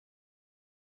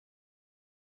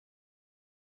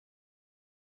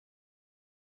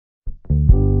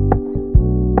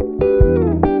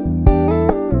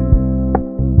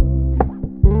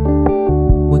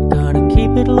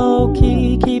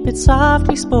it's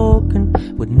softly spoken,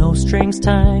 with no strings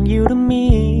tying you to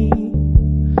me.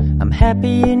 I'm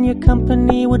happy in your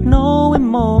company with no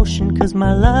emotion, 'cause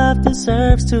my love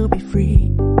deserves to be free.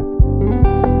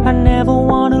 I never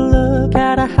wanna look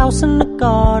at a house in the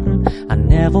garden, I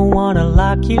never wanna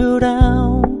lock you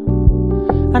down.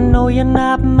 I know you're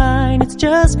not mine, it's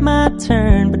just my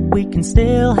turn, but we can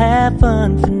still have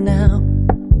fun for now.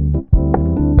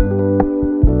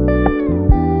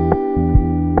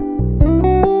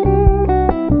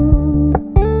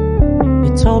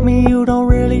 You told me you don't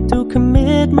really do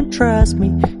commitment, trust me,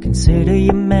 consider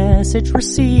your message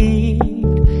received.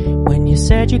 When you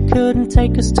said you couldn't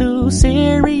take us too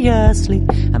seriously,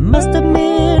 I must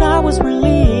admit I was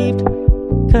relieved.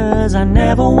 'Cause I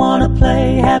never wanna play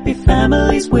happy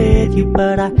families with you,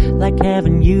 but I like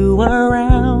having you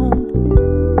around.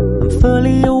 I'm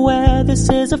fully aware this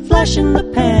is a flash in the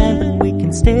pan, but we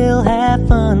can still have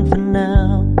fun for now.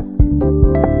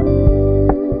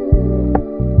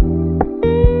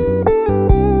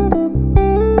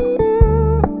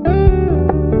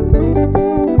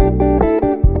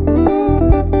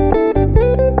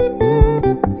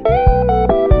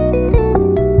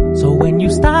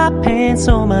 Stop paying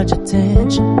so much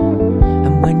attention,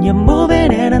 and when you're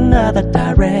moving in another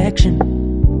direction,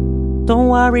 don't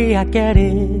worry, I get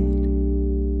it.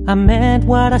 I meant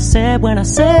what I said when I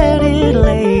said it,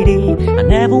 lady. I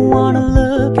never wanna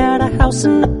look at a house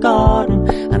in the garden,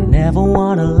 I never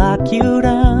wanna lock you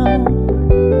down.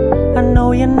 I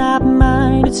know you're not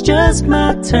mine, it's just my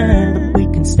turn, but we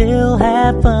can still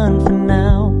have fun for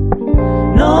now.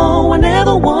 No, I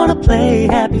never wanna play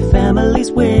happy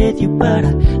families with you, but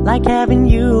I like having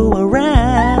you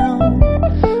around.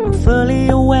 I'm fully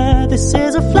aware this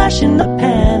is a flash in the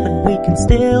pan, but we can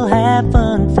still have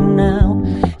fun for now.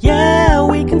 Yeah,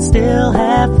 we can still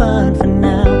have fun for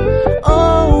now.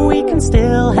 Oh, we can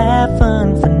still have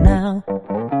fun for now.